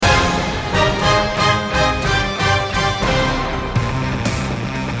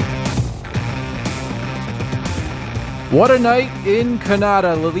What a night in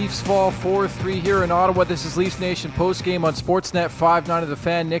Canada. The Leafs fall 4-3 here in Ottawa. This is Leafs Nation postgame on Sportsnet 590 of the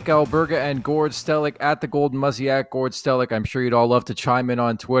Fan. Nick Alberga and Gord Stellick at the Golden Muzzy at Gord Stellick. I'm sure you'd all love to chime in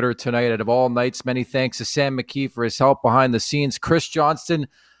on Twitter tonight. Out of all nights, many thanks to Sam McKee for his help behind the scenes. Chris Johnston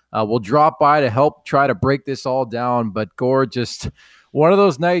will drop by to help try to break this all down. But Gord, just one of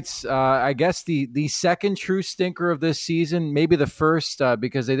those nights, I guess the second true stinker of this season, maybe the first,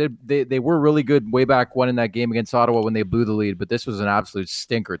 because they were really good way back when in that game against Ottawa when they blew the lead, but this was an absolute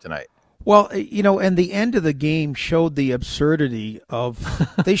stinker tonight. Well, and the end of the game showed the absurdity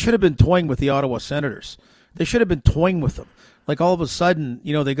of they should have been toying with the Ottawa Senators. They should have been toying with them. Like all of a sudden,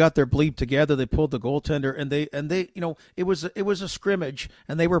 they got their bleep together. They pulled the goaltender, and they, it was a scrimmage,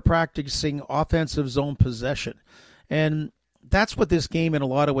 and they were practicing offensive zone possession, and that's what this game in a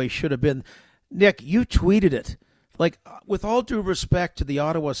lot of ways should have been. Nick, you tweeted it. Like, with all due respect to the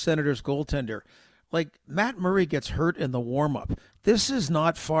Ottawa Senators goaltender, like, Matt Murray gets hurt in the warm-up. This is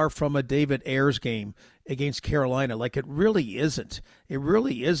not far from a David Ayres game against Carolina. Like, it really isn't. It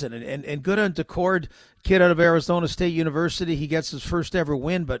really isn't. And good on Decord, kid out of Arizona State University. He gets his first ever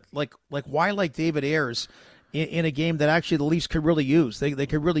win. But, like why like David Ayres in a game that actually the Leafs could really use? They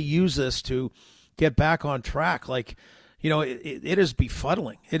could really use this to get back on track. Like, it is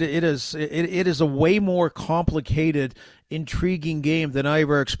befuddling. It is a way more complicated, intriguing game than I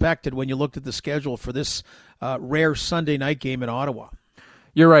ever expected when you looked at the schedule for this rare Sunday night game in Ottawa.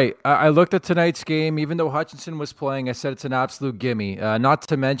 You're right. I looked at tonight's game. Even though Hutchinson was playing, I said it's an absolute gimme. Not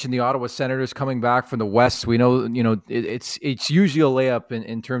to mention the Ottawa Senators coming back from the West. We know, it's usually a layup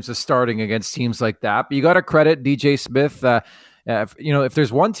in terms of starting against teams like that. But you got to credit DJ Smith. If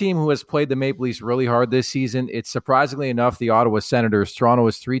there's one team who has played the Maple Leafs really hard this season, it's surprisingly enough the Ottawa Senators. Toronto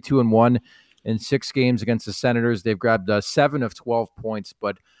is 3-2-1 in 6 games against the Senators. They've grabbed 7 of 12 points.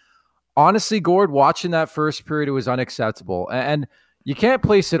 But honestly, Gord, watching that first period, it was unacceptable. And you can't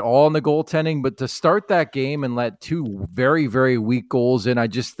place it all on the goaltending, but to start that game and let 2 very, very weak goals in, I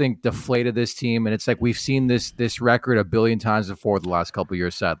just think deflated this team. And it's like we've seen this record a billion times before the last couple of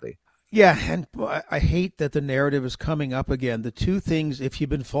years, sadly. Yeah, and I hate that the narrative is coming up again. The two things, if you've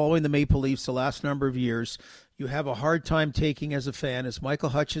been following the Maple Leafs the last number of years, you have a hard time taking as a fan is Michael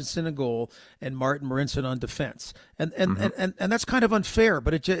Hutchinson in goal and Martin Marincin on defense. And that's kind of unfair,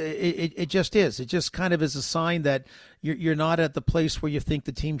 but it just is. It just kind of is a sign that you're not at the place where you think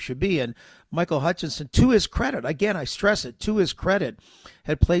the team should be. And Michael Hutchinson, to his credit, again, I stress it, to his credit,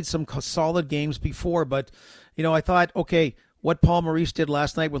 had played some solid games before. But, I thought, okay, what Paul Maurice did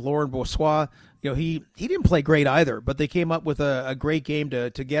last night with Laurent Brossoit, he didn't play great either, but they came up with a great game to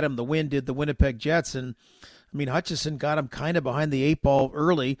get him the win, did the Winnipeg Jets. And, Hutchinson got him kind of behind the 8 ball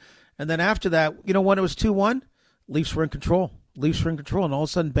early. And then after that, when it was 2-1, Leafs were in control. And all of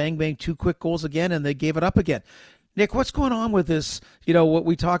a sudden, bang, bang, 2 quick goals again, and they gave it up again. Nick, what's going on with this? What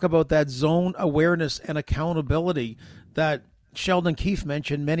we talk about, that zone awareness and accountability that Sheldon Keefe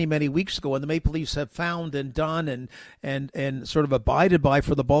mentioned many, many weeks ago, and the Maple Leafs have found and done and sort of abided by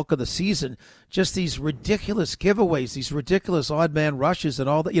for the bulk of the season. Just these ridiculous giveaways, these ridiculous odd man rushes and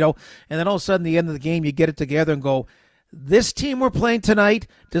all that, and then all of a sudden, the end of the game, you get it together and go, this team we're playing tonight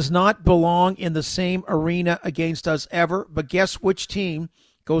does not belong in the same arena against us ever, but guess which team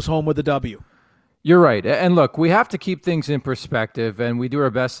goes home with a W? You're right. And look, we have to keep things in perspective, and we do our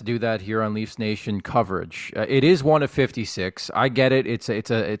best to do that here on Leafs Nation coverage. It is 1 of 56. I get it. It's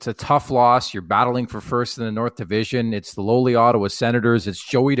a tough loss. You're battling for first in the North Division. It's the lowly Ottawa Senators. It's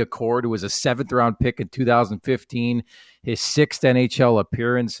Joey Decord, who was a 7th-round pick in 2015, his 6th NHL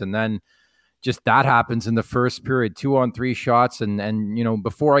appearance, and then just that happens in the first period, 2-on-3 shots. And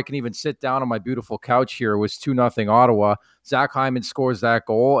before I can even sit down on my beautiful couch here, it was 2-0 Ottawa. Zach Hyman scores that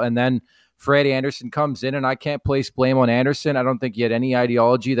goal, and then Freddie Anderson comes in, and I can't place blame on Anderson. I don't think he had any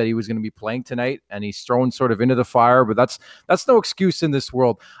ideology that he was going to be playing tonight, and he's thrown sort of into the fire, but that's no excuse in this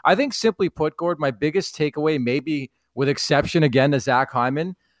world. I think simply put, Gord, my biggest takeaway, maybe with exception again to Zach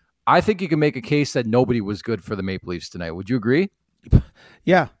Hyman, I think you can make a case that nobody was good for the Maple Leafs tonight. Would you agree?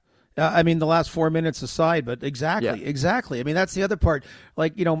 Yeah. The last 4 minutes aside, but exactly. That's the other part.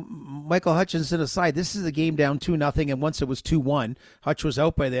 Like, Michael Hutchinson aside, this is a game down 2-0, and once it was 2-1, Hutch was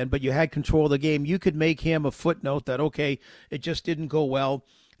out by then, but you had control of the game. You could make him a footnote that, okay, it just didn't go well,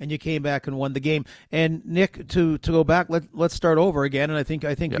 and you came back and won the game. And Nick, to go back, let's start over again. And I think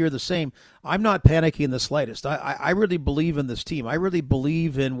yep. You're the same. I'm not panicking in the slightest. I really believe in this team. I really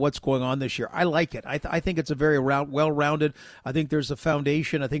believe in what's going on this year. I like it. I think it's a very well-rounded. I think there's a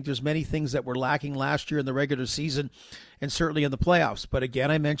foundation. I think there's many things that were lacking last year in the regular season and certainly in the playoffs. But again,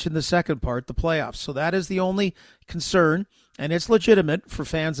 I mentioned the second part, the playoffs. So that is the only concern, and it's legitimate for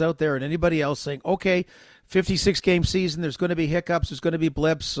fans out there and anybody else saying, okay, 56 game season. There's going to be hiccups. There's going to be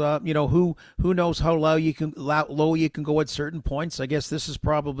blips. Who knows how low you can go at certain points. I guess this is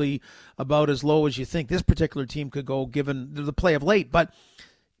probably about as low as you think this particular team could go given the play of late. But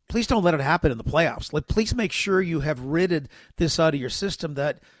please don't let it happen in the playoffs. Please make sure you have ridded this out of your system.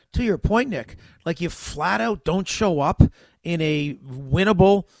 That, to your point, Nick, like you flat out don't show up in a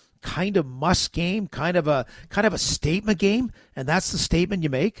winnable kind of must game, kind of a statement game, and that's the statement you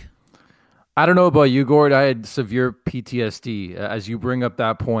make. I don't know about you, Gord. I had severe PTSD as you bring up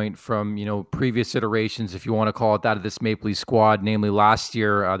that point from, previous iterations, if you want to call it that, of this Maple Leaf squad. Namely, last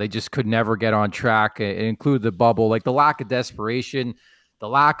year, they just could never get on track. It included the bubble, like the lack of desperation, the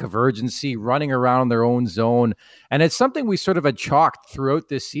lack of urgency, running around their own zone. And it's something we sort of had chalked throughout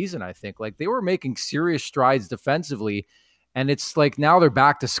this season, I think. Like, they were making serious strides defensively, and it's like now they're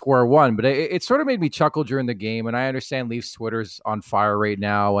back to square one. But it sort of made me chuckle during the game. And I understand Leafs Twitter's on fire right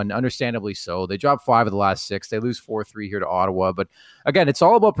now, and understandably so. They dropped 5 of the last 6. They lose 4-3 here to Ottawa. But again, it's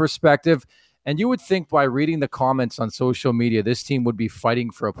all about perspective. And you would think by reading the comments on social media, this team would be fighting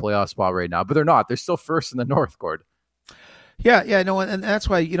for a playoff spot right now. But they're not. They're still first in the North, Gord. Yeah, no, and that's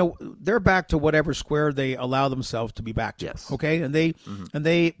why, they're back to whatever square they allow themselves to be back to. Yes. Okay, and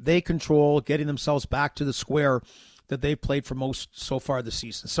they control getting themselves back to the square that they've played for most so far this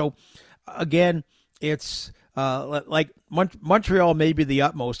season. So, again, it's like Montreal may be the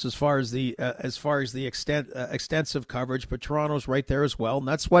utmost as far as the extensive coverage, but Toronto's right there as well. And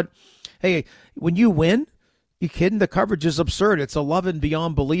that's what, hey, when you win, you kidding? The coverage is absurd. It's a love and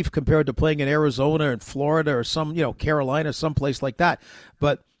beyond belief compared to playing in Arizona and Florida or some, Carolina, someplace like that.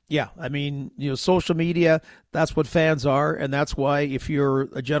 But yeah, I mean, social media, that's what fans are. And that's why if you're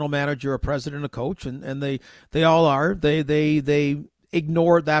a general manager, a president, a coach, and they all are, they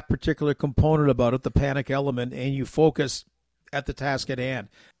ignore that particular component about it, the panic element, and you focus at the task at hand.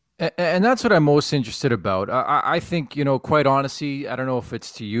 And that's what I'm most interested about. I think, quite honestly, I don't know if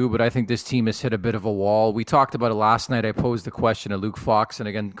it's to you, but I think this team has hit a bit of a wall. We talked about it last night. I posed the question to Luke Fox, and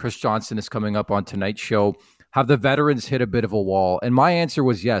again, Chris Johnson is coming up on tonight's show. Have the veterans hit a bit of a wall? And my answer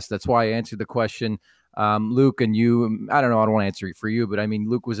was yes. That's why I answered the question. Luke and you, I don't want to answer for you, but I mean,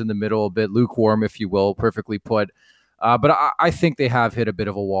 Luke was in the middle a bit, lukewarm, if you will, perfectly put. But I think they have hit a bit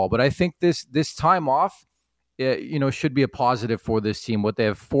of a wall. But I think this time off, should be a positive for this team. What, they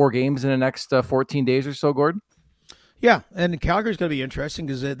have 4 games in the next 14 days or so, Gordon? Yeah, and Calgary's going to be interesting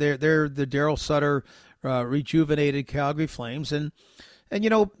because they're the Daryl Sutter rejuvenated Calgary Flames, and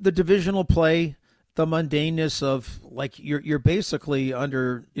the divisional play, the mundaneness of like you're basically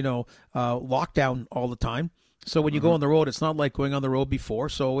under lockdown all the time. So when you go on the road, it's not like going on the road before.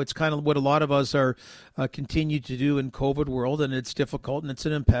 So it's kind of what a lot of us are continue to do in COVID world, and it's difficult and it's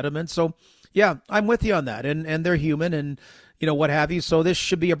an impediment. So yeah, I'm with you on that, and they're human and what have you. So this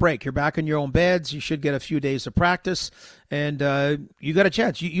should be a break. You're back in your own beds. You should get a few days of practice, and you got a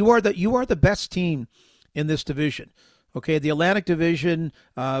chance. You are the best team in this division. Okay, the Atlantic Division,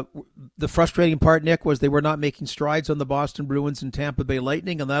 the frustrating part, Nick, was they were not making strides on the Boston Bruins and Tampa Bay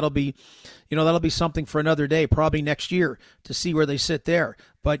Lightning, and that'll be something for another day, probably next year, to see where they sit there.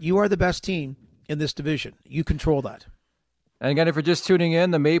 But you are the best team in this division. You control that. And again, if you're just tuning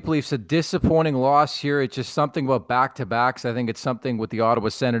in, the Maple Leafs, a disappointing loss here. It's just something about back-to-backs. I think it's something with the Ottawa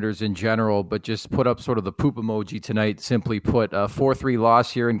Senators in general, but just put up sort of the poop emoji tonight, simply put. A 4-3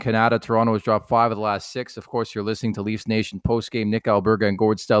 loss here in Canada. Toronto has dropped 5 of the last 6. Of course, you're listening to Leafs Nation postgame. Nick Alberga and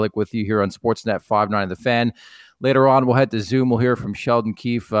Gord Stellick with you here on Sportsnet 590 The Fan. Later on, we'll head to Zoom. We'll hear from Sheldon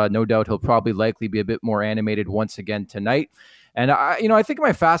Keefe. No doubt he'll probably likely be a bit more animated once again tonight. And, I think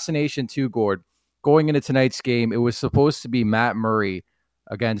my fascination too, Gord, going into tonight's game, it was supposed to be Matt Murray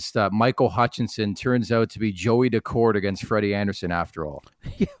against Michael Hutchinson. Turns out to be Joey Daccord against Freddie Anderson after all.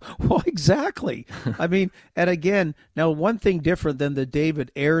 Yeah, well, exactly. I mean, and again, now one thing different than the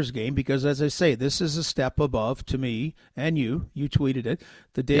David Ayres game, because as I say, this is a step above to me and you tweeted it.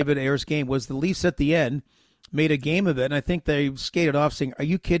 The David Ayres game was the Leafs at the end made a game of it, and I think they skated off saying, "Are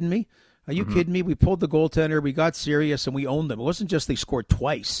you kidding me? Are you kidding me? We pulled the goaltender, we got serious, and we owned them." It wasn't just they scored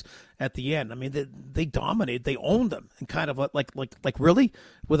twice at the end. I mean, they dominated, they owned them, and kind of like really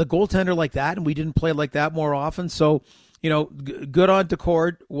with a goaltender like that, and we didn't play like that more often. So, good on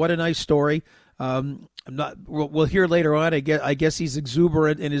Daccord. What a nice story. We'll hear later on. I guess he's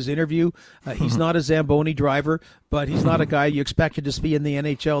exuberant in his interview. He's not a Zamboni driver, but he's not a guy you expected to be in the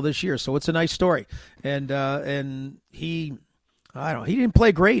NHL this year. So it's a nice story, and he. I don't know. He didn't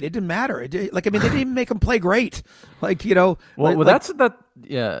play great. It didn't matter. They didn't even make him play great. David Ayres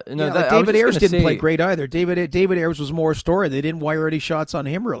didn't play great either. David Ayres was more a story. They didn't wire any shots on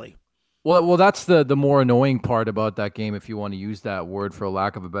him really. Well, that's the more annoying part about that game, if you want to use that word for a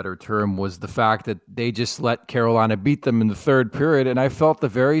lack of a better term, was the fact that they just let Carolina beat them in the third period, and I felt the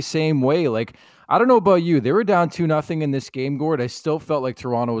very same way. Like, I don't know about you, they were down 2-0 in this game, Gord. I still felt like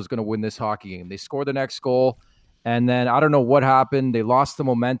Toronto was going to win this hockey game. They scored the next goal, and then I don't know what happened. They lost the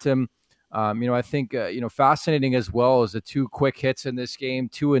momentum. I think fascinating as well is the two quick hits in this game,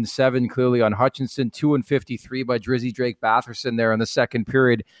 2 and 7 clearly on Hutchinson, 2 and 53 by Drizzy Drake Batherson there in the second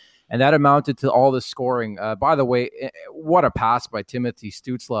period. And that amounted to all the scoring. By the way, what a pass by Timothy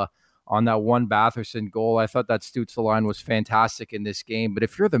Stützle on that one Batherson goal. I thought that Stützle line was fantastic in this game. But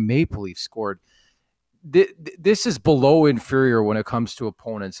if you're the Maple Leafs, scored, this is below inferior when it comes to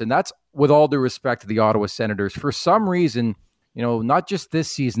opponents. And that's with all due respect to the Ottawa Senators. For some reason, not just this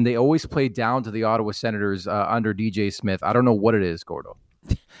season, they always play down to the Ottawa Senators under DJ Smith. I don't know what it is, Gordo.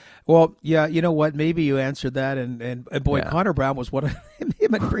 Well, yeah, you know what? Maybe you answered that, and boy, yeah. Connor Brown was one of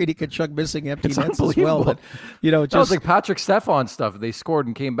him and Brady Tkachuk missing empty nets as well. But that was like Patrick Stefan stuff. They scored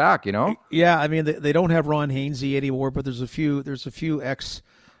and came back. Yeah, I mean they don't have Ron Hainsey anymore, but there's a few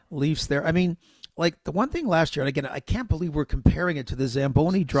ex-Leafs there. I mean, like the one thing last year, and again, I can't believe we're comparing it to the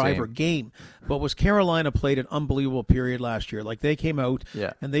Zamboni driver game, but was Carolina played an unbelievable period last year. Like they came out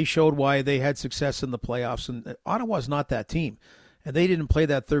and they showed why they had success in the playoffs, and Ottawa's not that team. And they didn't play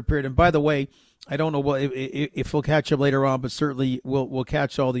that third period. And by the way, I don't know if we'll catch up later on, but certainly we'll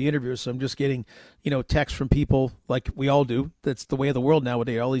catch all the interviews. So I'm just getting, texts from people like we all do. That's the way of the world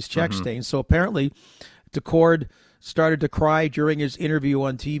nowadays, all these check stains. So apparently Decord started to cry during his interview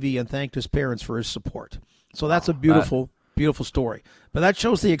on TV and thanked his parents for his support. So that's a beautiful story. But that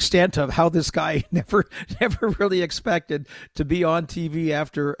shows the extent of how this guy never really expected to be on TV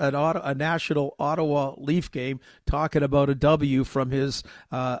after a national Ottawa Leaf game talking about a W from his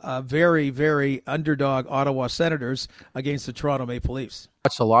very, very underdog Ottawa Senators against the Toronto Maple Leafs.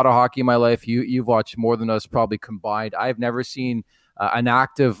 I've watched a lot of hockey in my life. You've watched more than us probably combined. I've never seen an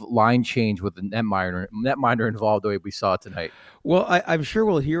active line change with the netminder involved the way we saw tonight. Well, I'm sure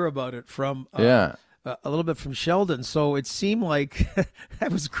we'll hear about it from a little bit from Sheldon. So it seemed like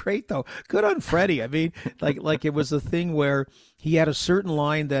that was great, though. Good on Freddie. I mean, like it was a thing where he had a certain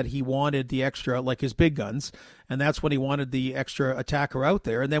line that he wanted the extra, like his big guns, and that's when he wanted the extra attacker out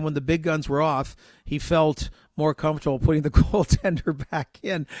there. And then when the big guns were off, he felt more comfortable putting the goaltender back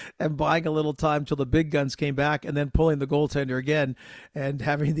in and buying a little time till the big guns came back, and then pulling the goaltender again and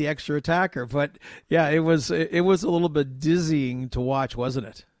having the extra attacker. But yeah, it was a little bit dizzying to watch, wasn't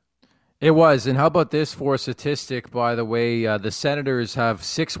it? It was. And how about this for a statistic, by the way? The Senators have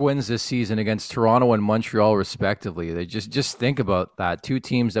 6 wins this season against Toronto and Montreal, respectively. They just think about that. 2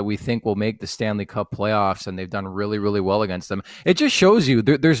 teams that we think will make the Stanley Cup playoffs, and they've done really, really well against them. It just shows you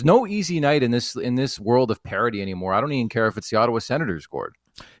there's no easy night in this world of parity anymore. I don't even care if it's the Ottawa Senators, Gord.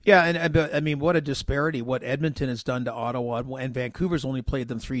 Yeah, and I mean, what a disparity! What Edmonton has done to Ottawa, and Vancouver's only played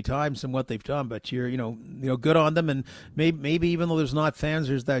them 3 times, and what they've done. But you're, good on them, and maybe even though there's not fans,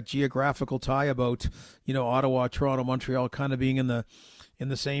 there's that geographical tie about, Ottawa, Toronto, Montreal, kind of being in the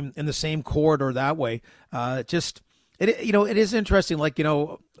same corridor that way. It is interesting. Like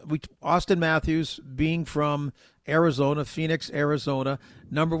Austin Matthews being from Arizona, Phoenix, Arizona,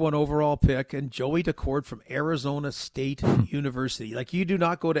 number 1 overall pick, and Joey Decord from Arizona State University. Like, you do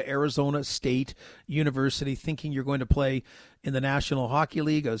not go to Arizona State University thinking you're going to play in the National Hockey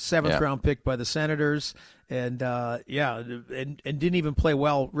League, a 7th round pick by the Senators, and didn't even play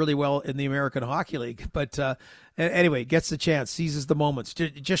really well in the American Hockey League. But anyway, gets the chance, seizes the moments.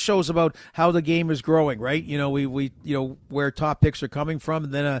 It just shows about how the game is growing, right? We where top picks are coming from,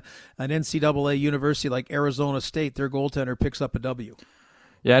 and then an NCAA university like Arizona State, their goaltender picks up a W.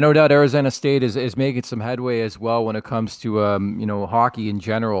 Yeah, no doubt Arizona State is making some headway as well when it comes to, hockey in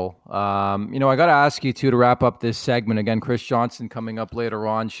general. I got to ask you, too, to wrap up this segment. Again, Chris Johnson coming up later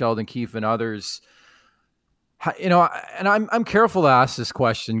on, Sheldon Keefe and others. And I'm careful to ask this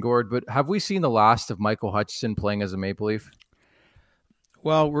question, Gord, but have we seen the last of Michael Hutchinson playing as a Maple Leaf?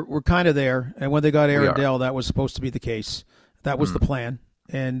 Well, we're kind of there. And when they got Aaron Dell, that was supposed to be the case. That was the plan.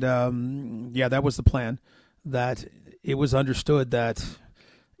 And, that was the plan. That it was understood that...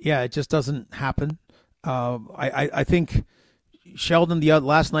 Yeah, it just doesn't happen. I think Sheldon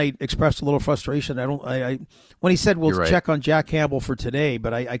last night expressed a little frustration. When he said we'll check on Jack Campbell for today,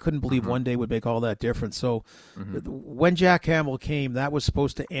 but I couldn't believe one day would make all that difference. So when Jack Campbell came, that was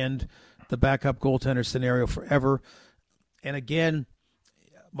supposed to end the backup goaltender scenario forever. And again,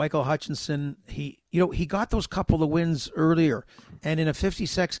 Michael Hutchinson, he got those couple of wins earlier, and in a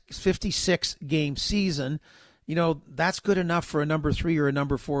 56 game season. That's good enough for a number 3 or a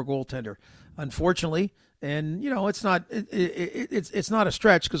number 4 goaltender. Unfortunately, And it's not a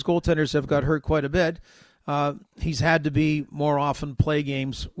stretch because goaltenders have got hurt quite a bit. He's had to be more often play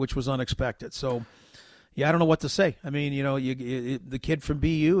games, which was unexpected. So, yeah, I don't know what to say. I mean, the kid from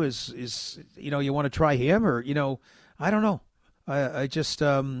BU is you want to try him, or I don't know. I just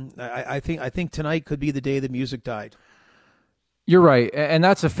I think tonight could be the day the music died. You're right, and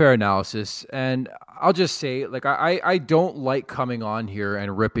that's a fair analysis. And I'll just say, like, I don't like coming on here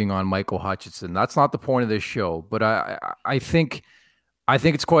and ripping on Michael Hutchinson. That's not the point of this show. But I think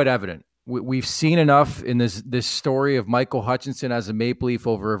it's quite evident. We've seen enough in this story of Michael Hutchinson as a Maple Leaf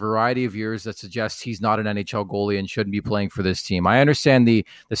over a variety of years that suggests he's not an NHL goalie and shouldn't be playing for this team. I understand the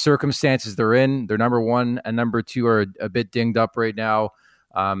circumstances they're in. Their number one and number two are a bit dinged up right now.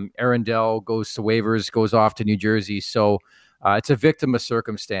 Aaron Dell goes to waivers, goes off to New Jersey. So it's a victim of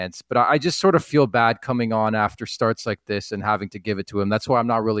circumstance. But I just sort of feel bad coming on after starts like this and having to give it to him. That's why I'm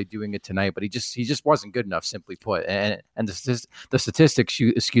not really doing it tonight. But he just wasn't good enough, simply put. And the statistics,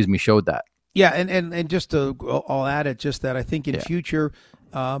 showed that. Yeah, and just I'll add it, just that I think in future,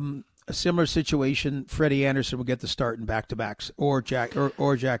 a similar situation, Freddie Anderson will get the start in back-to-backs, or Jack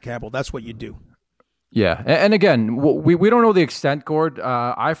Campbell. That's what you do. Yeah, and again, we don't know the extent, Gord.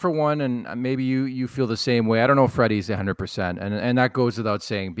 I, for one, and maybe you feel the same way, I don't know if Freddie's 100%, and that goes without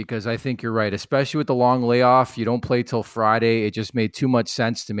saying, because I think you're right, especially with the long layoff. You don't play till Friday. It just made too much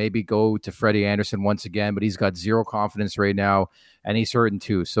sense to maybe go to Freddie Anderson once again, but he's got zero confidence right now, and he's hurting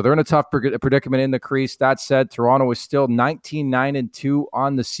too. So they're in a tough predicament in the crease. That said, Toronto is still 19-9-2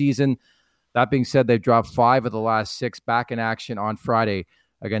 on the season. That being said, they've dropped 5 of the last 6, back in action on Friday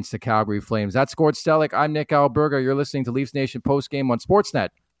against the Calgary Flames. That's Gord Stellick. I'm Nick Alberga. You're listening to Leafs Nation postgame on Sportsnet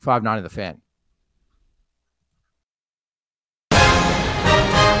 590 The Fan.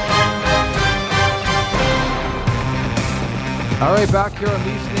 All right, back here on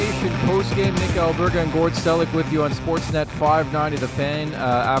Leafs Nation postgame. Nick Alberga and Gord Stellick with you on Sportsnet 590 The Fan.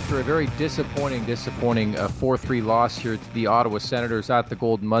 After a very disappointing 4-3 loss here to the Ottawa Senators at the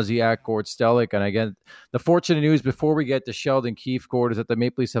Golden Muzzy at Gord Stellick. And again, the fortunate news before we get to Sheldon Keefe, Gord, is that the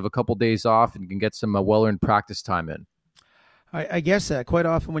Maple Leafs have a couple days off and can get some well-earned practice time in. I guess that quite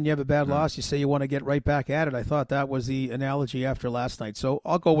often when you have a bad loss, you say you want to get right back at it. I thought that was the analogy after last night, so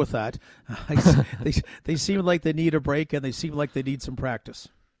I'll go with that. They seem like they need a break, and they seem like they need some practice.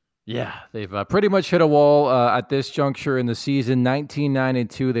 Yeah, they've pretty much hit a wall at this juncture in the season.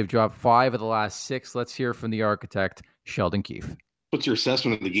 19-9-2. They've dropped 5 of the last 6. Let's hear from the architect, Sheldon Keefe. What's your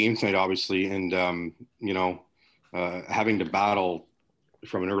assessment of the game tonight, obviously, and having to battle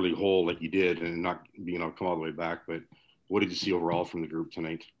from an early hole like you did and not come all the way back, but what did you see overall from the group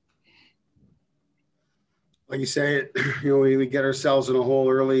tonight? Like you say, we get ourselves in a hole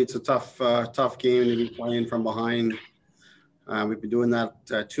early. It's a tough game to be playing from behind. We've been doing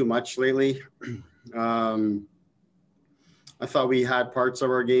that too much lately. I thought we had parts of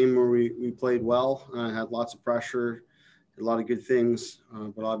our game where we played well, had lots of pressure, a lot of good things.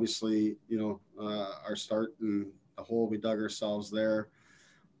 But obviously, our start and the hole we dug ourselves there,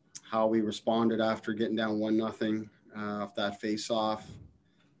 how we responded after getting down 1-0. Off that face-off,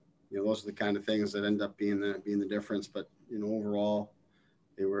 those are the kind of things that end up being the difference. But overall,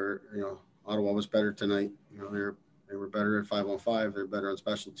 they were, Ottawa was better tonight. They were better at 5-on-5. They're better on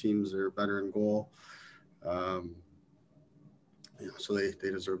special teams. They're better in goal. So they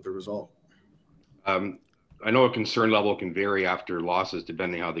deserve the result. I know a concern level can vary after losses,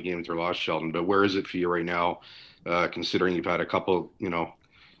 depending how the games are lost, Sheldon. But where is it for you right now, considering you've had a couple,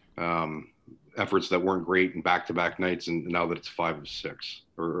 efforts that weren't great in back-to-back nights, and now that it's 5 of 6,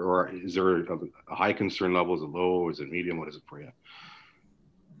 or is there a high concern level? Is it low? Is it medium? What is it for you?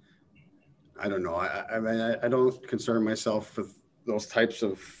 I don't know. I mean, I don't concern myself with those types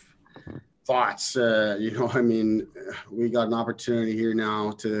of thoughts. We got an opportunity here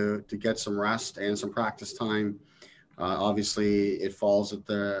now to get some rest and some practice time. Obviously, it falls at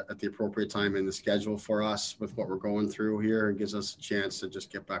the appropriate time in the schedule for us with what we're going through here. It gives us a chance to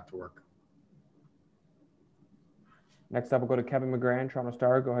just get back to work. Next up, we'll go to Kevin McGran, Toronto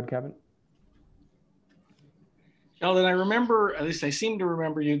Star. Go ahead, Kevin. Sheldon, I remember, at least I seem to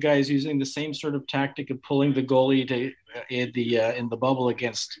remember you guys using the same sort of tactic of pulling the goalie in the bubble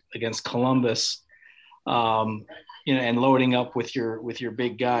against Columbus, and loading up with your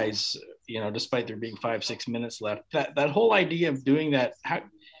big guys, despite there being 5-6 minutes left. That whole idea of doing that,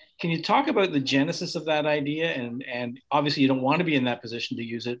 can you talk about the genesis of that idea? And obviously you don't want to be in that position to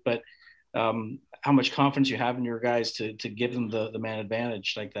use it, but how much confidence you have in your guys to give them the man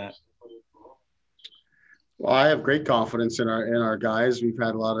advantage like that? Well, I have great confidence in our guys. We've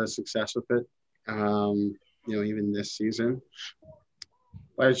had a lot of success with it, even this season.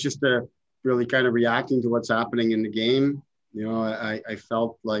 But it's just really kind of reacting to what's happening in the game. I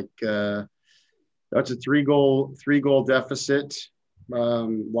felt like that's a three goal deficit.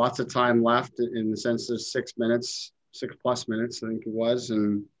 Lots of time left in the sense of 6 plus minutes, I think it was.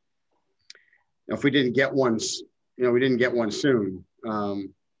 And if we didn't get one, we didn't get one soon,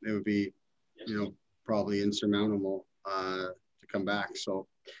 it would be, probably insurmountable to come back. So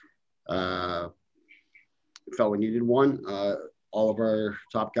felt we needed one. All of our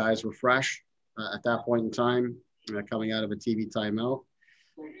top guys were fresh at that point in time, coming out of a TV timeout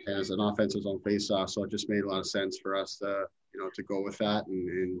as an offensive zone faceoff. So it just made a lot of sense for us to go with that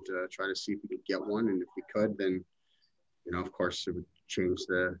and try to see if we could get one. And if we could, then, of course, it would change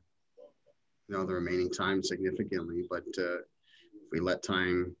the remaining time significantly. But if we let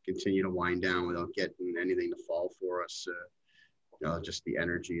time continue to wind down without getting anything to fall for us, just the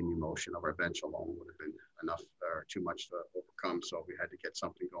energy and the emotion of our bench alone would have been enough or too much to overcome. So we had to get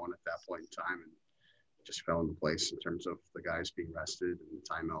something going at that point in time, and it just fell into place in terms of the guys being rested and the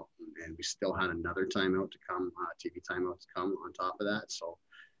timeout. And we still had another timeout to come, TV timeout to come on top of that. So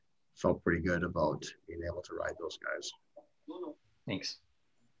felt pretty good about being able to ride those guys. Thanks.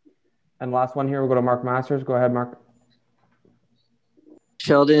 And last one here, we'll go to Mark Masters. Go ahead, Mark.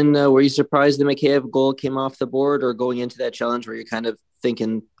 Sheldon, were you surprised the Mikheyev goal came off the board, or going into that challenge where you're kind of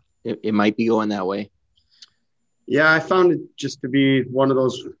thinking it might be going that way? Yeah, I found it just to be one of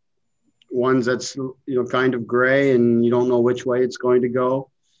those ones that's, kind of gray and you don't know which way it's going to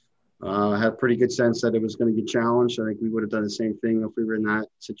go. I had a pretty good sense that it was going to get challenged. I think we would have done the same thing if we were in that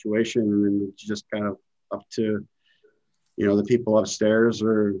situation, and then it's just kind of up to, the people upstairs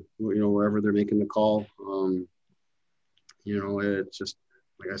or, wherever they're making the call. It's just,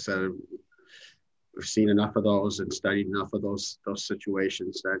 like I said, we've seen enough of those and studied enough of those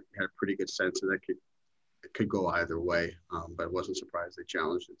situations that we had a pretty good sense that it could go either way. But I wasn't surprised they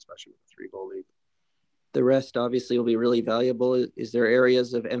challenged it, especially with a 3-goal lead. The rest obviously will be really valuable. Is there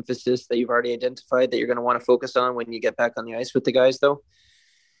areas of emphasis that you've already identified that you're going to want to focus on when you get back on the ice with the guys, though?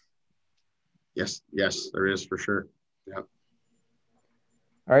 Yes, there is for sure. Yeah.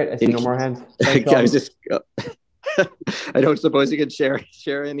 All right, I see no more hands. I don't suppose you could share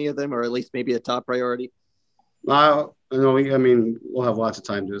any of them, or at least maybe a top priority. We'll have lots of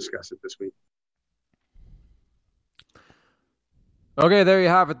time to discuss it this week. Okay, there you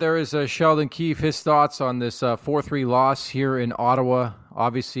have it. There is Sheldon Keefe, his thoughts on this 4-3 loss here in Ottawa.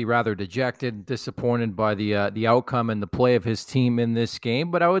 Obviously rather dejected, disappointed by the outcome and the play of his team in this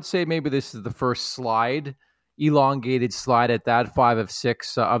game. But I would say maybe this is the first elongated slide at that, 5 of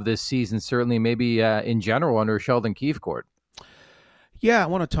 6 of this season, certainly maybe in general under Sheldon Keefe, Gord. Yeah, I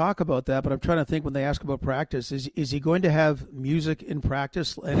want to talk about that, but I'm trying to think when they ask about practice, is he going to have music in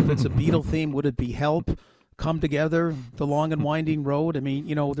practice? And if it's a Beatle theme, would it be Help, Come Together, The Long and Winding Road? I mean,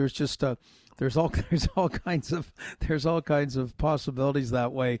 there's just there's all kinds of possibilities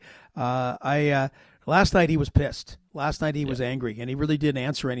that way. Last night he was pissed. Last night he was angry, and he really didn't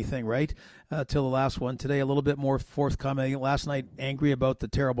answer anything, right, till the last one. Today, a little bit more forthcoming. Last night, angry about the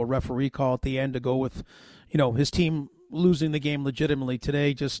terrible referee call at the end to go with, his team losing the game legitimately.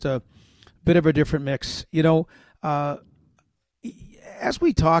 Today, just a bit of a different mix. As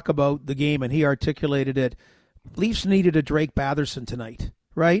we talk about the game, and he articulated it, Leafs needed a Drake Batherson tonight,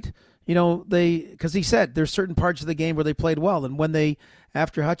 right? Because he said there's certain parts of the game where they played well, and when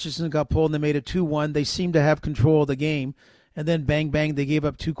after Hutchinson got pulled and they made it 2-1, they seemed to have control of the game, and then bang, bang, they gave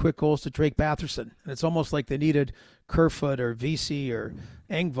up 2 quick goals to Drake Batherson. And it's almost like they needed Kerfoot or VC or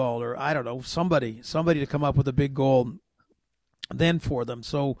Engvall or, I don't know, somebody to come up with a big goal then for them.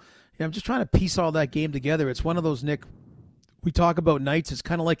 So I'm just trying to piece all that game together. It's one of those, Nick, we talk about nights, it's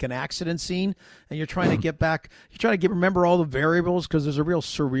kind of like an accident scene, and you're trying to get back, remember all the variables because there's a real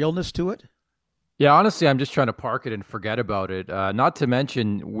surrealness to it. Yeah, honestly, I'm just trying to park it and forget about it. Not to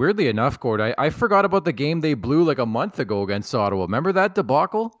mention, weirdly enough, Gord, I forgot about the game they blew like a month ago against Ottawa. Remember that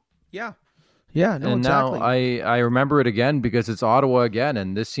debacle? Yeah, no, exactly. Now I remember it again because it's Ottawa again,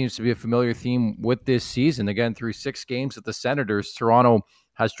 and this seems to be a familiar theme with this season. Again, through 6 games with the Senators, Toronto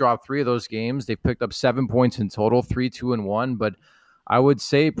has dropped 3 of those games. They've picked up 7 points in total, 3-2-1. But I would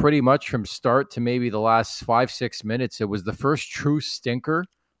say pretty much from start to maybe the last 5-6 minutes, it was the first true stinker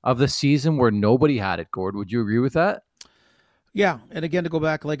of the season where nobody had it, Gord. Would you agree with that? Yeah, and again, to go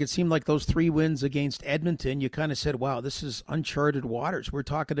back, like it seemed like those 3 wins against Edmonton, you kind of said, wow, this is uncharted waters. We're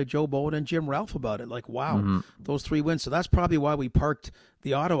talking to Joe Bowen and Jim Ralph about it. Like, wow, those 3 wins. So that's probably why we parked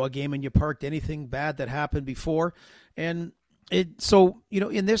the Ottawa game, and you parked anything bad that happened before. And in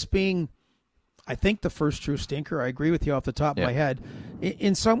this being I think the first true stinker. I agree with you off the top of my head.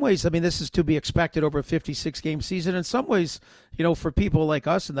 In some ways, I mean, this is to be expected over a 56-game season. In some ways, for people like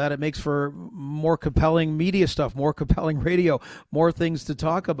us and that, it makes for more compelling media stuff, more compelling radio, more things to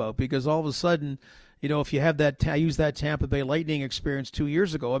talk about, because all of a sudden, if you have that, I used that Tampa Bay Lightning experience 2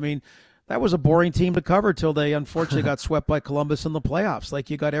 years ago. I mean, that was a boring team to cover till they unfortunately got swept by Columbus in the playoffs. Like,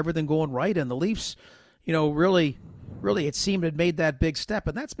 you got everything going right, and the Leafs, really, it seemed had made that big step,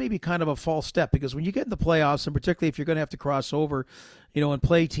 and that's maybe kind of a false step, because when you get in the playoffs, and particularly if you're going to have to cross over, and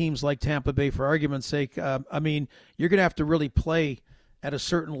play teams like Tampa Bay, for argument's sake, you're going to have to really play at a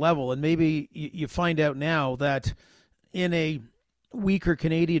certain level, and maybe you find out now that in a weaker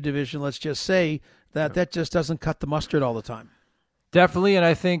Canadian division, let's just say, that just doesn't cut the mustard all the time. Definitely, and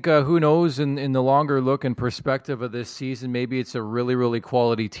I think who knows, in the longer look and perspective of this season, maybe it's a really, really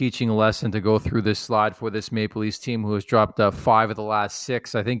quality teaching lesson to go through this slide for this Maple Leafs team who has dropped 5 of the last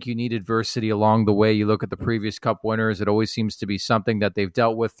 6. I think you need adversity along the way. You look at the previous Cup winners, it always seems to be something that they've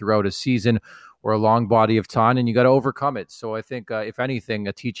dealt with throughout a season or a long body of time, and you got to overcome it. So I think, if anything,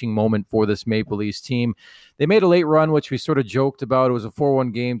 a teaching moment for this Maple Leafs team. They made a late run, which we sort of joked about. It was a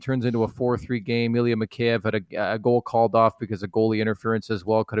 4-1 game, turns into a 4-3 game. Ilya Mikheyev had a goal called off because of goalie interference as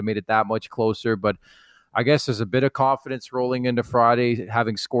well. Could have made it that much closer, but I guess there's a bit of confidence rolling into Friday,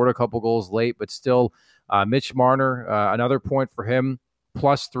 having scored a couple goals late, but still, Mitch Marner, another point for him,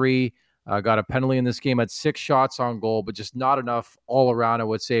 +3. Got a penalty in this game, had 6 shots on goal, but just not enough all around, I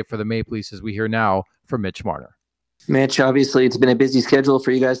would say, for the Maple Leafs, as we hear now from Mitch Marner. Mitch, obviously it's been a busy schedule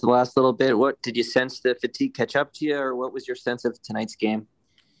for you guys the last little bit. What did you sense the fatigue catch up to you, or what was your sense of tonight's game?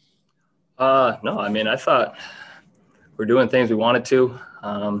 No, I mean, I thought we're doing things we wanted to.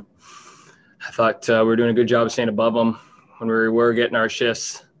 I thought we were doing a good job of staying above them when we were getting our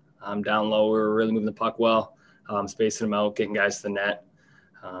shifts down low. We were really moving the puck well, spacing them out, getting guys to the net.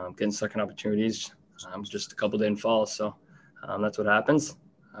 Getting second opportunities. Just a couple didn't fall, so that's what happens.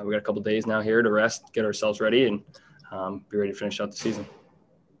 We got a couple days now here to rest, get ourselves ready, and be ready to finish out the season.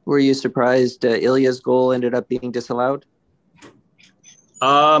 Were you surprised Ilya's goal ended up being disallowed?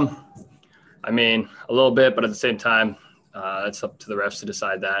 I mean, a little bit, but at the same time, it's up to the refs to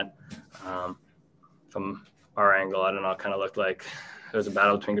decide that. From our angle, I don't know, it kind of looked like there was a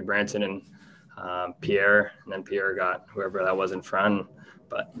battle between Goodbranson and Pierre, and then Pierre got whoever that was in front.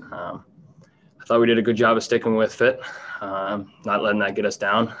 But I thought we did a good job of sticking with it, not letting that get us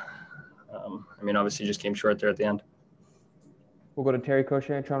down. I mean, obviously just came short there at the end. We'll go to Terry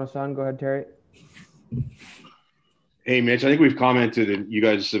Cochet, Toronto Sun. Go ahead, Terry. Hey, Mitch, I think we've commented, and you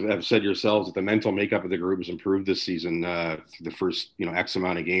guys have said yourselves, that the mental makeup of the group has improved this season through the first, X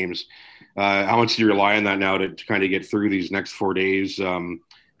amount of games. How much do you rely on that now to kind of get through these next 4 days,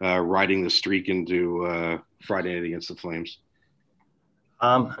 riding the streak into Friday night against the Flames?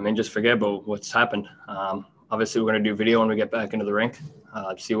 I mean, just forget about what's happened. Obviously, we're going to do video when we get back into the rink,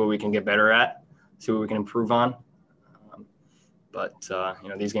 see what we can get better at, see what we can improve on. But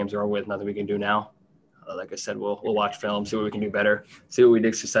these games are over with, nothing we can do now. Like I said, we'll watch film, see what we can do better, see what we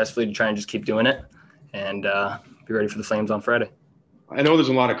did successfully to try and just keep doing it, and be ready for the Flames on Friday. I know there's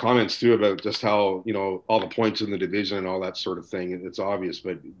a lot of comments, too, about just how, all the points in the division and all that sort of thing. It's obvious,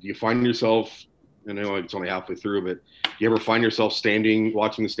 but do you find yourself – I know it's only halfway through, but do you ever find yourself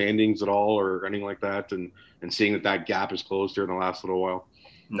watching the standings at all or anything like that and seeing that gap is closed here in the last little while?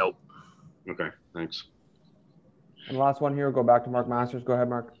 Nope. Okay, thanks. And the last one here, we'll go back to Mark Masters. Go ahead,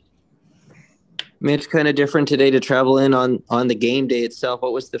 Mark. Mitch, kind of different today to travel in on the game day itself.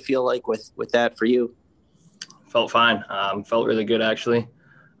 What was the feel like with that for you? Felt fine. Felt really good, actually.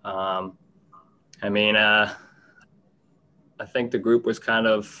 I think the group was kind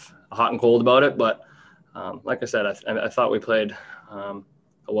of hot and cold about it, but like I said, I thought we played a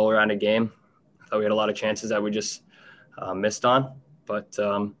well-rounded game. I thought we had a lot of chances that we just missed on. But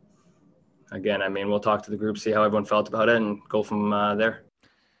again, I mean, we'll talk to the group, see how everyone felt about it, and go from there.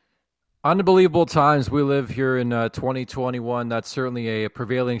 Unbelievable times we live here in 2021. That's certainly a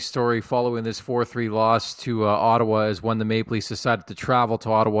prevailing story following this 4-3 loss to Ottawa, is when the Maple Leafs decided to travel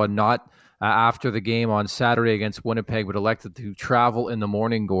to Ottawa, not after the game on Saturday against Winnipeg, but elected to travel in the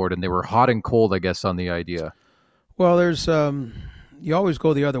morning, Gordon. They were hot and cold, I guess, on the idea. Well, there's you always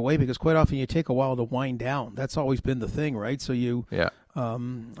go the other way because quite often you take a while to wind down. That's always been the thing, right? So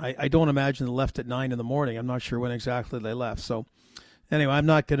I don't imagine they left at 9 a.m. I'm not sure when exactly they left. So anyway, I'm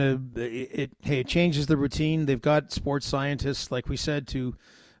not going to – it changes the routine. They've got sports scientists, like we said, to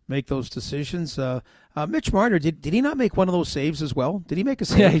make those decisions. Mitch Marner, did he not make one of those saves as well? Did he make a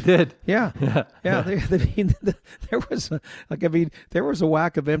save? Yeah, he did. Yeah. There was a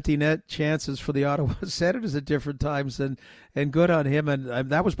whack of empty net chances for the Ottawa Senators at different times, and good on him. And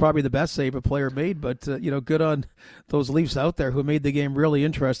that was probably the best save a player made. But good on those Leafs out there who made the game really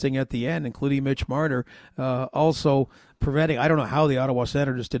interesting at the end, including Mitch Marner, also preventing. I don't know how the Ottawa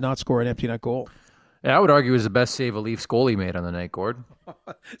Senators did not score an empty net goal. Yeah, I would argue it was the best save a Leafs goalie made on the night, Gord.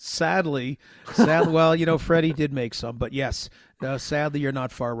 Sadly, well, Freddie did make some, but yes, sadly, you're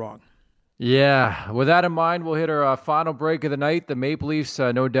not far wrong. Yeah, with that in mind, we'll hit our final break of the night. The Maple Leafs,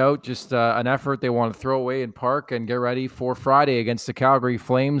 no doubt, just an effort they want to throw away in Park and get ready for Friday against the Calgary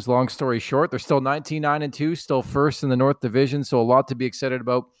Flames. Long story short, they're still 19-9-2, still first in the North Division, so a lot to be excited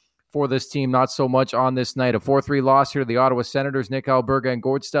about for this team. Not so much on this night. A 4-3 loss here to the Ottawa Senators. Nick Alberga and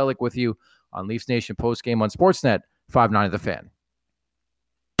Gord Stellick with you on Leafs Nation postgame on Sportsnet 590 The Fan.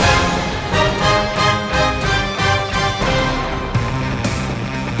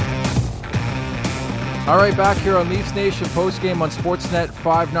 All right, back here on Leafs Nation postgame on Sportsnet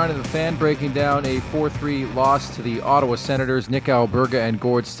 590 The Fan, breaking down a 4-3 loss to the Ottawa Senators. Nick Alberga and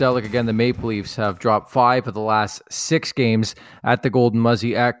Gord Stellick. Again, the Maple Leafs have dropped 5 of the last 6 games at the Golden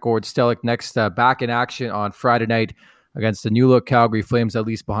Muzzy at Gord Stellick. Next, back in action on Friday night against the new-look Calgary Flames, at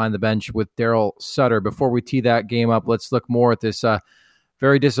least behind the bench with Daryl Sutter. Before we tee that game up, let's look more at this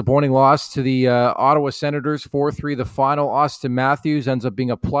very disappointing loss to the Ottawa Senators, 4-3 the final. Austin Matthews ends up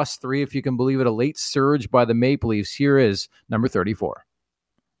being a +3, if you can believe it, a late surge by the Maple Leafs. Here is number 34.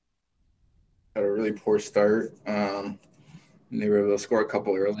 Had a really poor start. And they were able to score a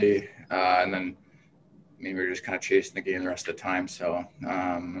couple early, and then we were just kind of chasing the game the rest of the time. So,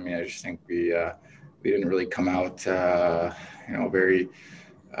 I just think we didn't really come out,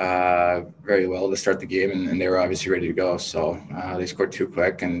 very well to start the game, and they were obviously ready to go. So they scored too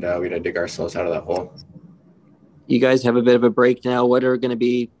quick, and we had to dig ourselves out of that hole. You guys have a bit of a break now. What are going to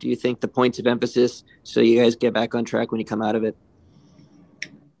be, do you think, the points of emphasis so you guys get back on track when you come out of it?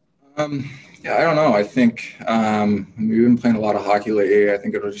 I don't know. I think we've been playing a lot of hockey lately. I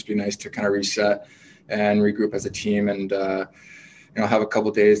think it'll just be nice to kind of reset and regroup as a team, and have a couple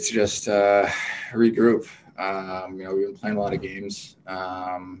of days to just regroup. We've been playing a lot of games.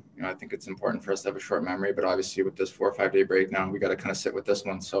 I think it's important for us to have a short memory, but obviously with this 4 or 5 day break now, we got to kind of sit with this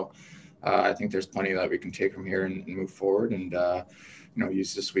one. So I think there's plenty that we can take from here and move forward, and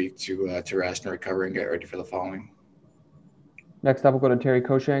use this week to rest and recover and get ready for the following. Next up, we'll go to Terry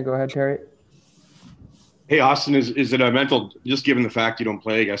Cochet. Go ahead, Terry. Hey, Austin, is it a mental, just given the fact you don't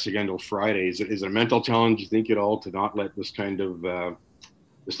play, I guess, again until Friday, is it a mental challenge, you think, at all, to not let this kind of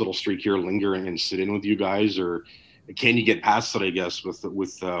this little streak here linger and sit in with you guys, or can you get past it, I guess,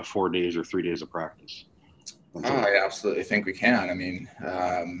 with 4 days or 3 days of practice? I absolutely think we can.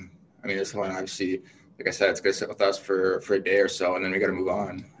 This one, obviously, like I said, it's going to sit with us for a day or so, and then we got to move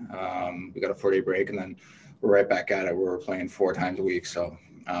on. We got a 4 day break, and then we're right back at it. We're playing 4 times a week. So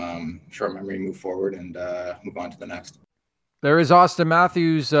short memory, move forward, and move on to the next. There is Austin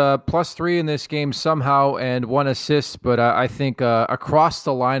Matthews, +3 in this game somehow, and 1 assist. But I think across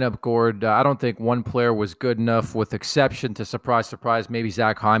the lineup, Gord, I don't think one player was good enough, with exception to, surprise, maybe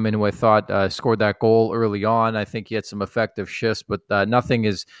Zach Hyman, who I thought scored that goal early on. I think he had some effective shifts, but nothing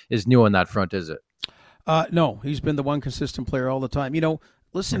is new on that front, is it? No, he's been the one consistent player all the time.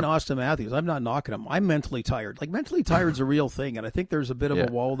 Listen to Austin Matthews. I'm not knocking him. I'm mentally tired. Like, mentally tired is a real thing, and I think there's a bit of a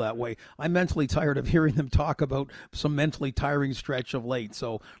wall that way. I'm mentally tired of hearing them talk about some mentally tiring stretch of late,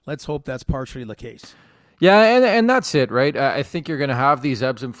 so let's hope that's partially the case. Yeah, and that's it, right? I think you're going to have these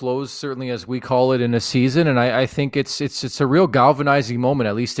ebbs and flows, certainly as we call it, in a season, and I think it's a real galvanizing moment.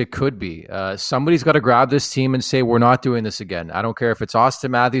 At least it could be. Somebody's got to grab this team and say, we're not doing this again. I don't care if it's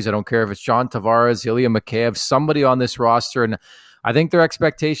Austin Matthews. I don't care if it's John Tavares, Ilya Mikheyev, somebody on this roster, and I think their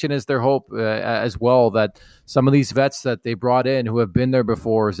expectation is their hope as well, that some of these vets that they brought in who have been there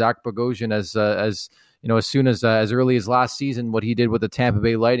before, Zach Bogosian, as soon as early as last season, what he did with the Tampa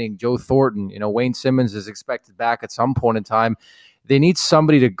Bay Lightning, Joe Thornton, Wayne Simmons is expected back at some point in time. They need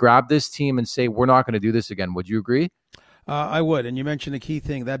somebody to grab this team and say, we're not going to do this again. Would you agree? I would. And you mentioned the key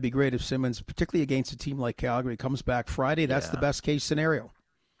thing. That'd be great if Simmons, particularly against a team like Calgary, comes back Friday. That's the best case scenario.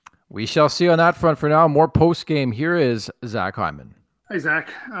 We shall see on that front. For now, more post-game. Here is Zach Hyman. Hi, Zach.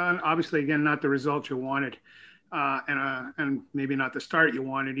 Obviously, again, not the result you wanted, and maybe not the start you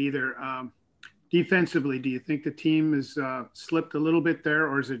wanted either. Defensively, do you think the team has slipped a little bit there,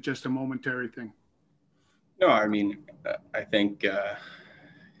 or is it just a momentary thing? No, I think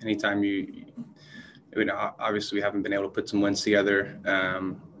anytime obviously we haven't been able to put some wins together.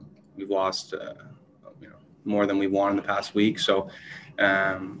 We've lost more than we won in the past week. So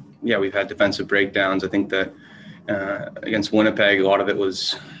we've had defensive breakdowns. I think that against Winnipeg, a lot of it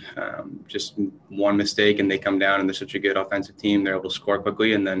was just one mistake, and they come down, and they're such a good offensive team. They're able to score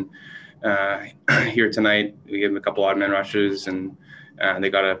quickly. And then here tonight, we gave them a couple odd man rushes, and they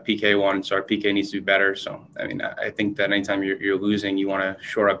got a PK one, so our PK needs to be better. So, I mean, I think that anytime you're losing, you want to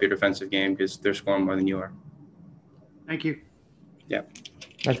shore up your defensive game because they're scoring more than you are. Thank you. Yeah.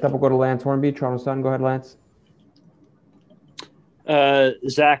 Next up, we'll go to Lance Hornby, Toronto Sun. Go ahead, Lance.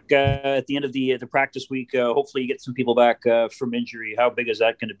 Zach, at the end of the practice week, hopefully you get some people back from injury. How big is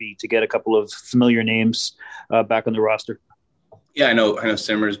that going to be to get a couple of familiar names back on the roster? Yeah, I know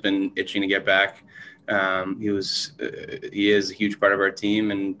Simmer's been itching to get back. He is a huge part of our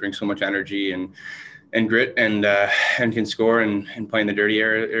team and brings so much energy and grit and can score and play in the dirty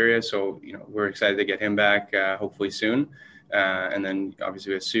area. So, we're excited to get him back hopefully soon. And then obviously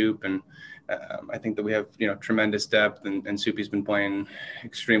we have Soup, and I think that we have, tremendous depth, and Soupy's been playing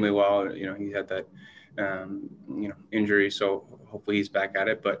extremely well. He had that, injury, so hopefully he's back at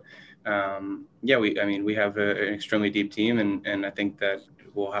it. But we have an extremely deep team, and I think that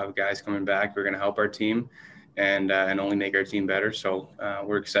we'll have guys coming back. We're going to help our team and only make our team better. So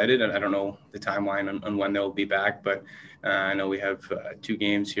we're excited. And I don't know the timeline on when they'll be back, but I know we have 2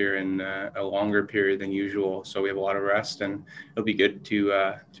 games here in a longer period than usual. So we have a lot of rest, and it'll be good to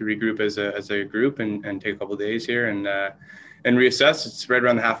regroup as a group and take a couple of days here and reassess. It's right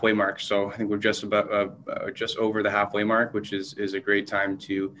around the halfway mark. So I think we're just just over the halfway mark, which is a great time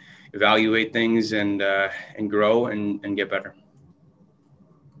to evaluate things and grow and get better.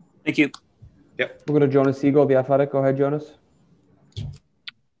 Thank you. Yep. We'll go to Jonas Siegel, The Athletic. Go ahead, Jonas.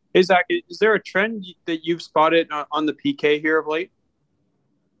 Hey, Zach, is there a trend that you've spotted on the PK here of late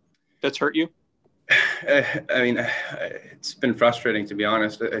that's hurt you? I mean, it's been frustrating, to be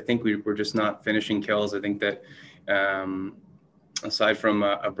honest. I think we're just not finishing kills. I think that aside from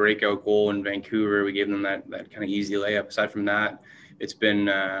a breakout goal in Vancouver, we gave them that kind of easy layup. Aside from that, it's been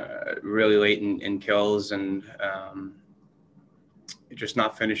really late in kills, and just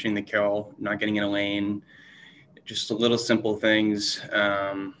not finishing the kill, not getting in a lane, just the little simple things.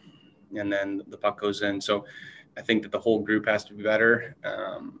 And then the puck goes in. So I think that the whole group has to be better.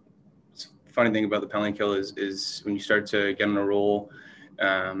 The funny thing about the penalty kill is when you start to get on a roll,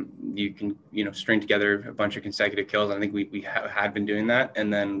 you can, string together a bunch of consecutive kills. I think we had been doing that.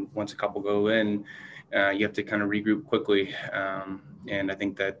 And then once a couple go in, you have to kind of regroup quickly. And I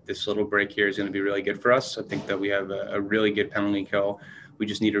think that this little break here is going to be really good for us. I think that we have a really good penalty kill. We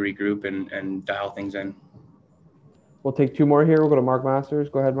just need to regroup and dial things in. We'll take 2 more here. We'll go to Mark Masters.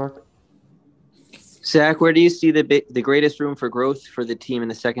 Go ahead, Mark. Zach, where do you see the greatest room for growth for the team in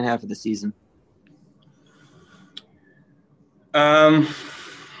the second half of the season?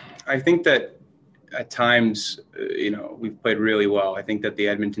 I think that at times, we've played really well. I think that the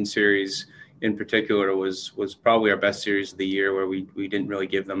Edmonton series in particular was probably our best series of the year, where we didn't really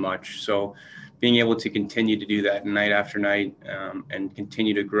give them much. So being able to continue to do that night after night and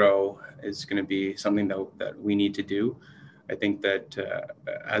continue to grow is going to be something that we need to do. I think that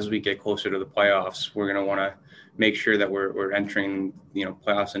as we get closer to the playoffs, we're going to want to make sure that we're entering,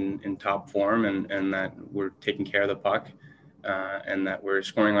 playoffs in top form and that we're taking care of the puck and that we're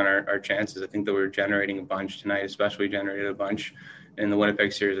scoring on our chances. I think that we're generating a bunch tonight, especially generated a bunch in the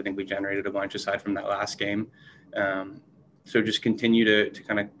Winnipeg series. I think we generated a bunch aside from that last game. So just continue to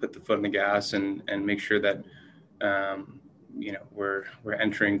kind of put the foot on the gas and make sure that, we're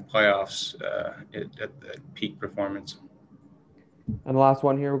entering playoffs at peak performance. And the last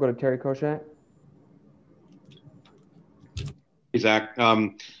one here, we'll go to Terry Cochet. Hey, Zach,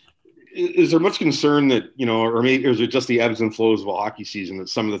 is there much concern that, or maybe is it just the ebbs and flows of a hockey season, that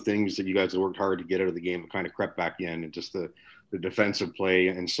some of the things that you guys have worked hard to get out of the game have kind of crept back in, and just the defensive play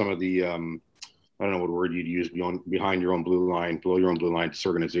and some of the, I don't know what word you'd use, behind your own blue line, below your own blue line,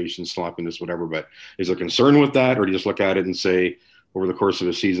 disorganization, sloppiness, whatever, but is there concern with that, or do you just look at it and say over the course of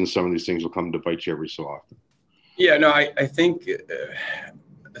a season, some of these things will come to bite you every so often? Yeah, no, I think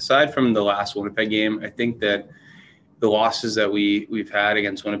aside from the last Winnipeg game, I think that the losses that we've had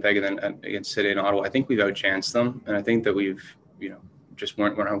against Winnipeg and then against City and Ottawa, I think we've outchanced them. And I think that we've, just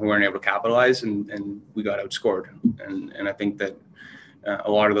weren't able to capitalize and we got outscored. And I think that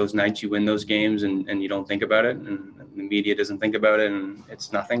a lot of those nights you win those games and you don't think about it, and the media doesn't think about it, and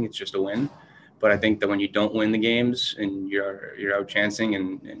it's nothing, it's just a win. But I think that when you don't win the games and you're outchancing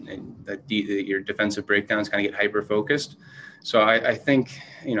and that your defensive breakdowns kind of get hyper-focused. So I think,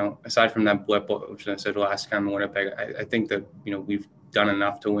 aside from that blip, which I said last time in Winnipeg, I think that, we've done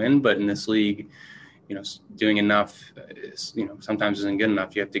enough to win. But in this league, doing enough is, sometimes isn't good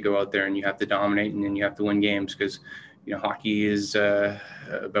enough. You have to go out there and you have to dominate, and then you have to win games, because hockey is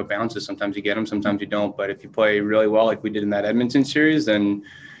about bounces. Sometimes you get them, sometimes you don't. But if you play really well, like we did in that Edmonton series, then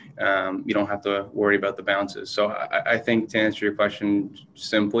you don't have to worry about the bounces. So I think, to answer your question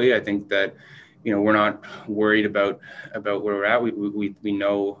simply, I think that we're not worried about where we're at. We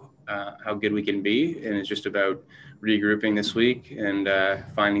know how good we can be, and it's just about regrouping this week and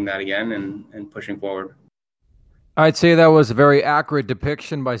finding that again and pushing forward. I'd say that was a very accurate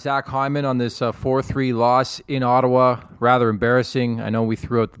depiction by Zach Hyman on this 4-3 loss in Ottawa. Rather embarrassing. I know we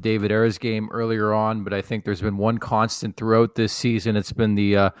threw out the David Ayres game earlier on, but I think there's been one constant throughout this season. It's been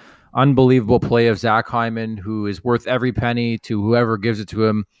the unbelievable play of Zach Hyman, who is worth every penny to whoever gives it to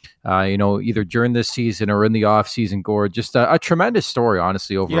him, either during this season or in the offseason. Gord, just a tremendous story,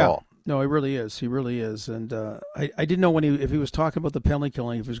 honestly, overall. Yeah. No, he really is. He really is. And I didn't know if he was talking about the penalty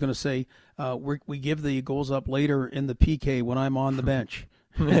killing, if he was going to say, we give the goals up later in the PK when I'm on the bench.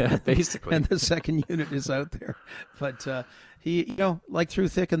 Yeah, basically. And the second unit is out there. But he, like through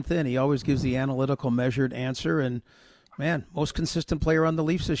thick and thin, he always gives the analytical, measured answer. And, man, most consistent player on the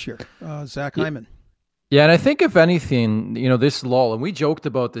Leafs this year, Zach Hyman. Yeah, and I think if anything, this lull, and we joked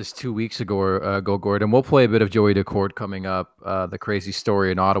about this 2 weeks ago, Gordon. We'll play a bit of Joey Daccord coming up, the crazy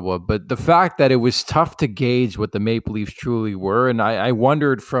story in Ottawa. But the fact that it was tough to gauge what the Maple Leafs truly were, and I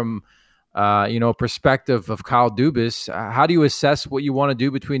wondered from, perspective of Kyle Dubas, how do you assess what you want to do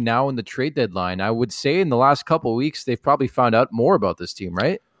between now and the trade deadline? I would say in the last couple of weeks, they've probably found out more about this team,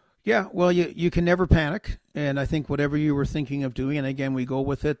 right? Yeah, well, you can never panic, and I think whatever you were thinking of doing, and again, we go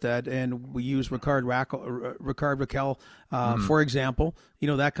with it, and we use Rickard Rakell, for example.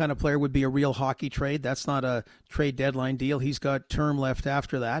 That kind of player would be a real hockey trade. That's not a trade deadline deal. He's got term left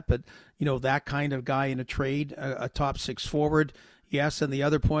after that, but, that kind of guy in a trade, a top six forward, yes. And the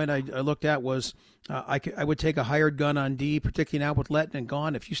other point I looked at was I would take a hired gun on D, particularly now with Letton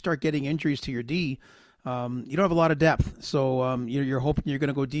gone. If you start getting injuries to your D, you don't have a lot of depth, so you're hoping you're going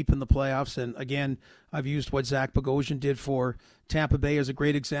to go deep in the playoffs. And again, I've used what Zach Bogosian did for Tampa Bay as a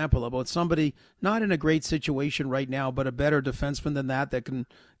great example about somebody not in a great situation right now, but a better defenseman than that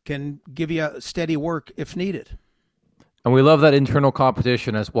can give you steady work if needed. And we love that internal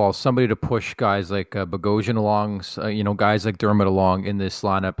competition as well. Somebody to push guys like Bogosian along, guys like Dermott along in this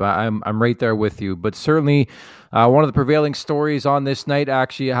lineup. I'm right there with you. But certainly one of the prevailing stories on this night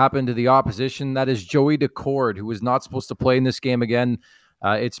actually happened to the opposition. That is Joey Daccord, who was not supposed to play in this game again.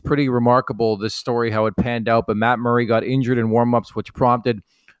 It's pretty remarkable, this story, how it panned out. But Matt Murray got injured in warmups, which prompted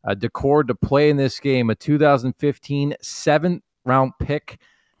Daccord to play in this game, a 2015 7th-round pick.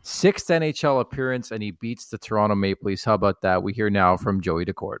 6th NHL appearance, and he beats the Toronto Maple Leafs. How about that? We hear now from Joey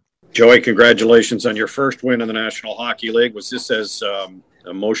Daccord. Joey, congratulations on your first win in the National Hockey League. Was this as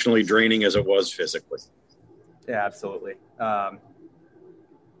emotionally draining as it was physically? Yeah, absolutely.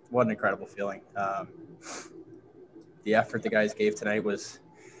 What an incredible feeling. The effort the guys gave tonight was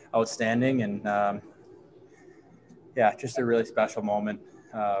outstanding, and just a really special moment.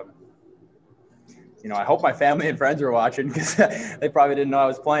 I hope my family and friends were watching because they probably didn't know I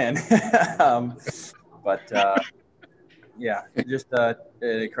was playing. Just an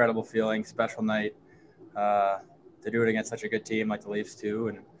incredible feeling, special night to do it against such a good team like the Leafs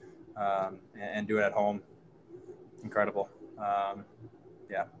too, and do it at home. Incredible.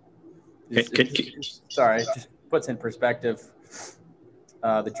 Just puts in perspective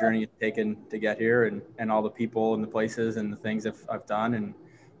the journey it's taken to get here and all the people and the places and the things I've done and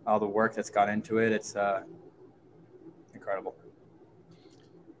all the work that's gone into it. It's incredible.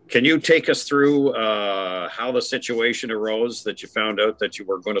 Can you take us through how the situation arose that you found out that you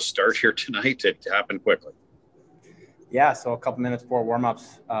were going to start here tonight? It happened quickly. Yeah, so a couple minutes before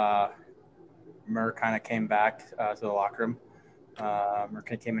warm-ups, Murr kind of came back to the locker room. Murr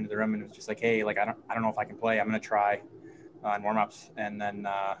kind of came into the room and was just like, hey, I don't know if I can play. I'm going to try on warm-ups. And then,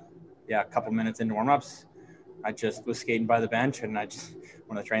 a couple minutes into warm-ups, I just was skating by the bench, and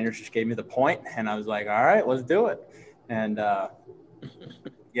one of the trainers just gave me the point, and I was like, all right, let's do it. And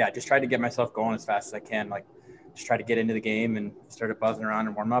just tried to get myself going as fast as I can. Just try to get into the game and started buzzing around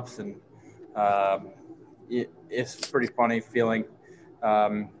in warm-ups. And it's pretty funny feeling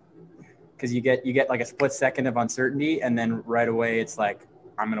because you get like a split second of uncertainty, and then right away it's like,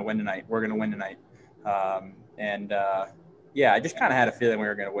 I'm going to win tonight. We're going to win tonight. I just kind of had a feeling we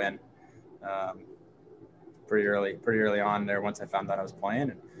were going to win. Pretty early on there once I found out I was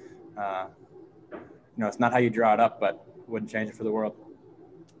playing. And, it's not how you draw it up, but wouldn't change it for the world.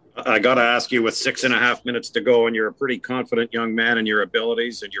 I got to ask you, with 6.5 minutes to go, and you're a pretty confident young man in your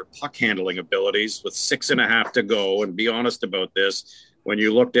abilities and your puck handling abilities, with 6.5 to go, and be honest about this, when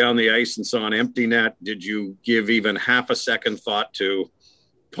you looked down the ice and saw an empty net, did you give even half a second thought to,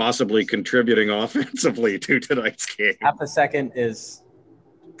 possibly contributing offensively to tonight's game? Half a second is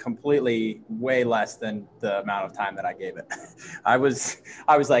completely way less than the amount of time that I gave it. I was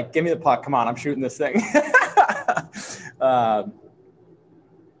like, give me the puck. Come on, I'm shooting this thing.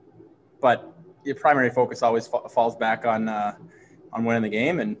 But your primary focus always falls back on winning the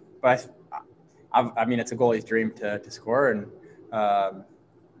game. But I mean, it's a goalie's dream to score. And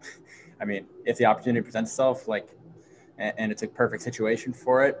I mean, if the opportunity presents itself, and it's a perfect situation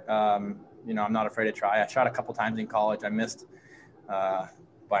for it, I'm not afraid to try. I shot a couple times in college. I missed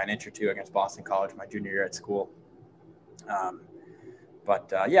by an inch or two against Boston College my junior year at school.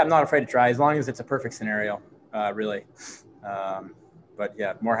 But I'm not afraid to try as long as it's a perfect scenario, really. But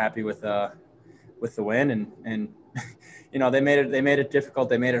yeah, more happy with the win, and they made it difficult.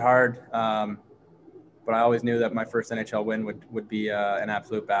 They made it hard. But I always knew that my first NHL win would be an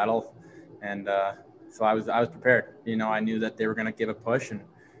absolute battle, and so I was prepared. I knew that they were going to give a push, and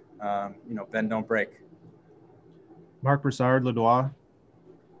bend don't break. Mark Broussard, Loudois.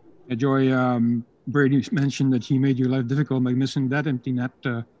 Joey, Brady mentioned that he made your life difficult by missing that empty net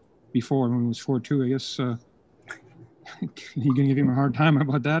before when it was 4-2. I guess you gonna give him a hard time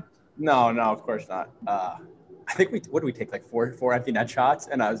about that? No, of course not. I think what did we take, like four empty net shots?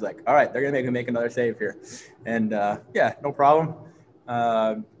 And I was like, all right, they're going to make another save here. And no problem.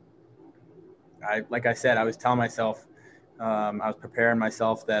 Like I said, I was telling myself, I was preparing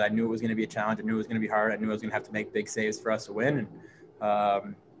myself that I knew it was going to be a challenge. I knew it was going to be hard. I knew I was going to have to make big saves for us to win.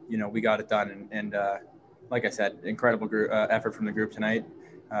 And, we got it done. And like I said, incredible effort from the group tonight.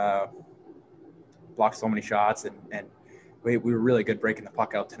 Blocked so many shots, and we were really good breaking the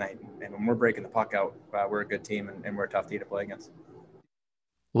puck out tonight. And when we're breaking the puck out, we're a good team, and we're a tough team to play against.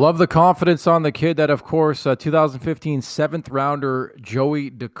 Love the confidence on the kid. That, of course, 2015 seventh rounder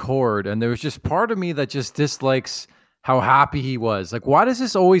Joey Daccord. And there was just part of me that just dislikes how happy he was. Like, why does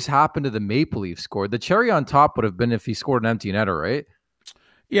this always happen to the Maple Leafs score? The cherry on top would have been if he scored an empty netter, right?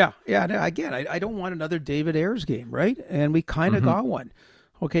 Yeah. Again, I don't want another David Ayres game, right? And we kind of got one.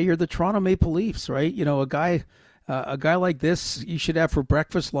 Okay, you're the Toronto Maple Leafs, right? A guy like this you should have for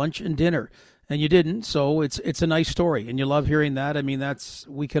breakfast, lunch, and dinner, and you didn't. So it's a nice story, and you love hearing that. I mean,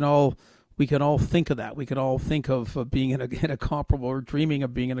 we can all think of that. We can all think of being in a comparable, or dreaming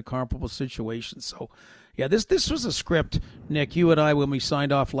of being in a comparable situation. So, yeah, this was a script, Nick. You and I, when we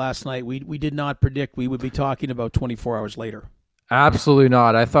signed off last night, we did not predict we would be talking about 24 hours later. Absolutely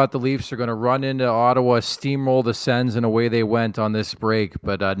not. I thought the Leafs are going to run into Ottawa, steamroll the Sens, and away they went on this break.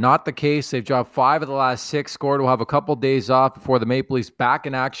 But not the case. They've dropped 5 of the last 6 scored. We'll have a couple days off before the Maple Leafs back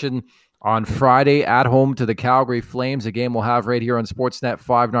in action on Friday at home to the Calgary Flames. A game we'll have right here on Sportsnet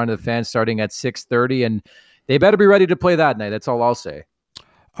 5-9 to the Fan starting at 6:30. And they better be ready to play that night. That's all I'll say.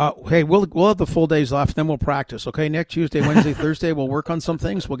 Hey, we'll have the full days off, then we'll practice. Okay, Nick, Tuesday, Wednesday, Thursday, we'll work on some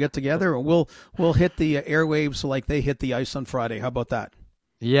things. We'll get together, and we'll hit the airwaves like they hit the ice on Friday. How about that?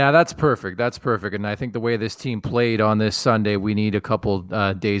 Yeah, that's perfect. And I think the way this team played on this Sunday, we need a couple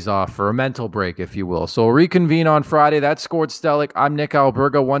days off for a mental break, if you will. So we'll reconvene on Friday. That's Gord Stellick. I'm Nick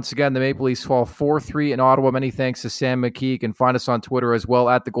Alberga. Once again, the Maple Leafs fall 4-3 in Ottawa. Many thanks to Sam McKee. You can find us on Twitter as well,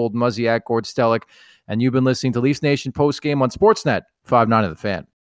 at the Golden Muzzy, at Gord Stellick. And you've been listening to Leafs Nation postgame on Sportsnet 5-9 of the Fan.